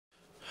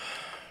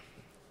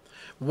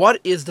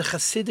What is the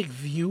Hasidic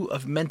view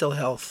of mental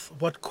health?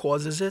 What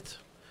causes it?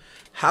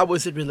 How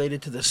is it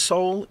related to the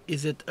soul?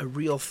 Is it a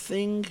real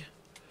thing?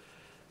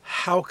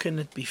 How can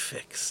it be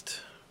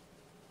fixed?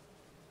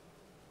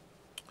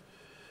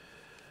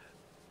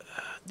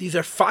 These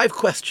are 5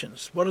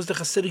 questions. What is the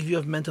Hasidic view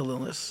of mental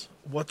illness?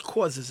 What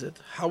causes it?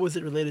 How is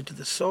it related to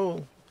the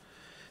soul?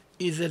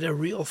 Is it a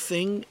real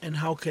thing? And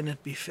how can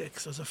it be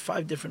fixed? Those are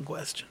 5 different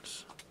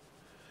questions.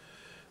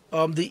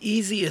 The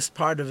easiest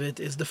part of it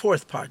is the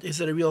 4th part. Is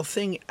it a real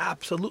thing?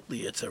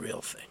 Absolutely, it's a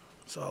real thing.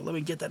 So let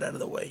me get that out of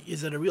the way.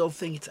 Is it a real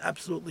thing? It's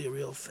absolutely a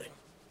real thing.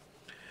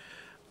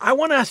 I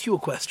want to ask you a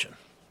question.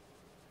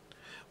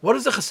 What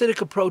is the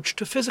Hasidic approach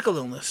to physical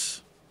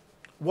illness?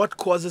 What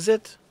causes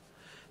it?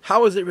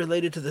 How is it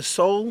related to the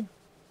soul?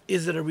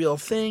 Is it a real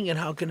thing? And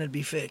how can it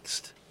be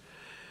fixed?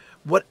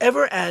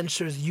 Whatever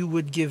answers you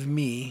would give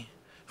me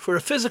for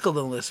a physical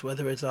illness,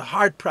 whether it's a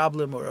heart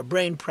problem or a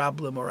brain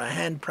problem or a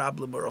hand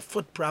problem or a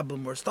foot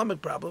problem or a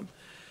stomach problem,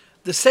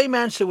 the same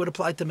answer would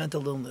apply to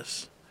mental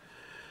illness.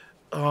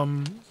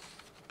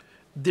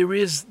 There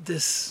is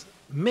this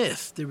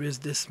myth, there is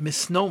this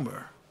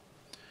misnomer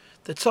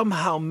that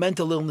somehow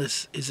mental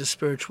illness is a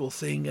spiritual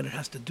thing and it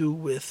has to do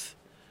with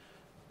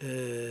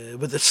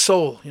the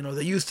soul. You know,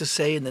 they used to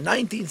say in the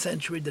 19th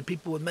century that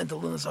people with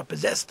mental illness are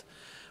possessed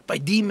by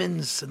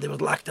demons and they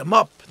would lock them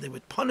up, they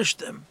would punish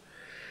them.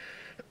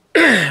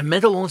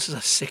 Mental illness is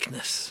a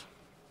sickness,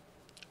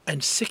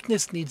 and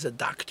sickness needs a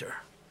doctor,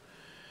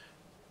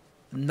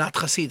 not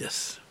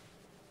Chassidus.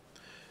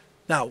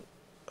 Now,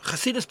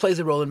 Chassidus plays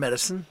a role in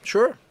medicine,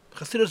 sure.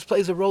 Chassidus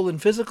plays a role in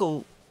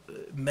physical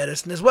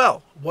medicine as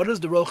well. What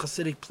is the role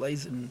Hasidic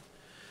plays in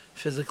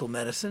physical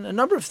medicine? A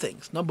number of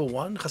things. Number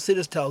one,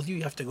 Chassidus tells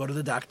you have to go to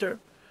the doctor,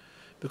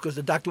 because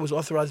the doctor was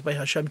authorized by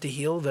Hashem to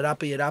heal.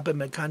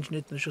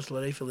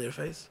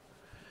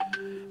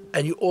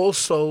 And you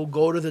also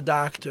go to the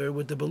doctor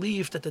with the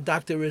belief that the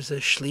doctor is a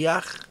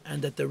shliach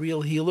and that the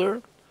real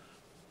healer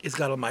is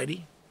God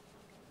Almighty.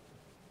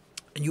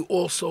 And you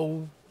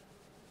also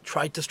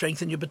try to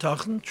strengthen your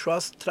betachon,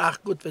 trust,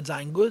 trach gut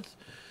v'zayin gut.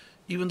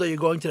 Even though you're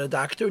going to the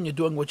doctor and you're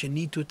doing what you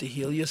need to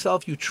heal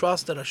yourself, you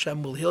trust that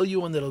Hashem will heal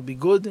you and that it'll be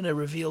good in a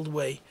revealed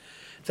way.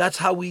 That's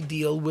how we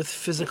deal with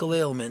physical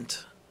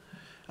ailment.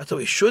 That's how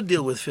we should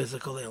deal with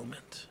physical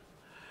ailment.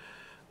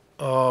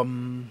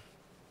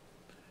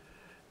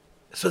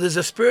 So there's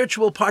a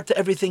spiritual part to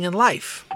everything in life.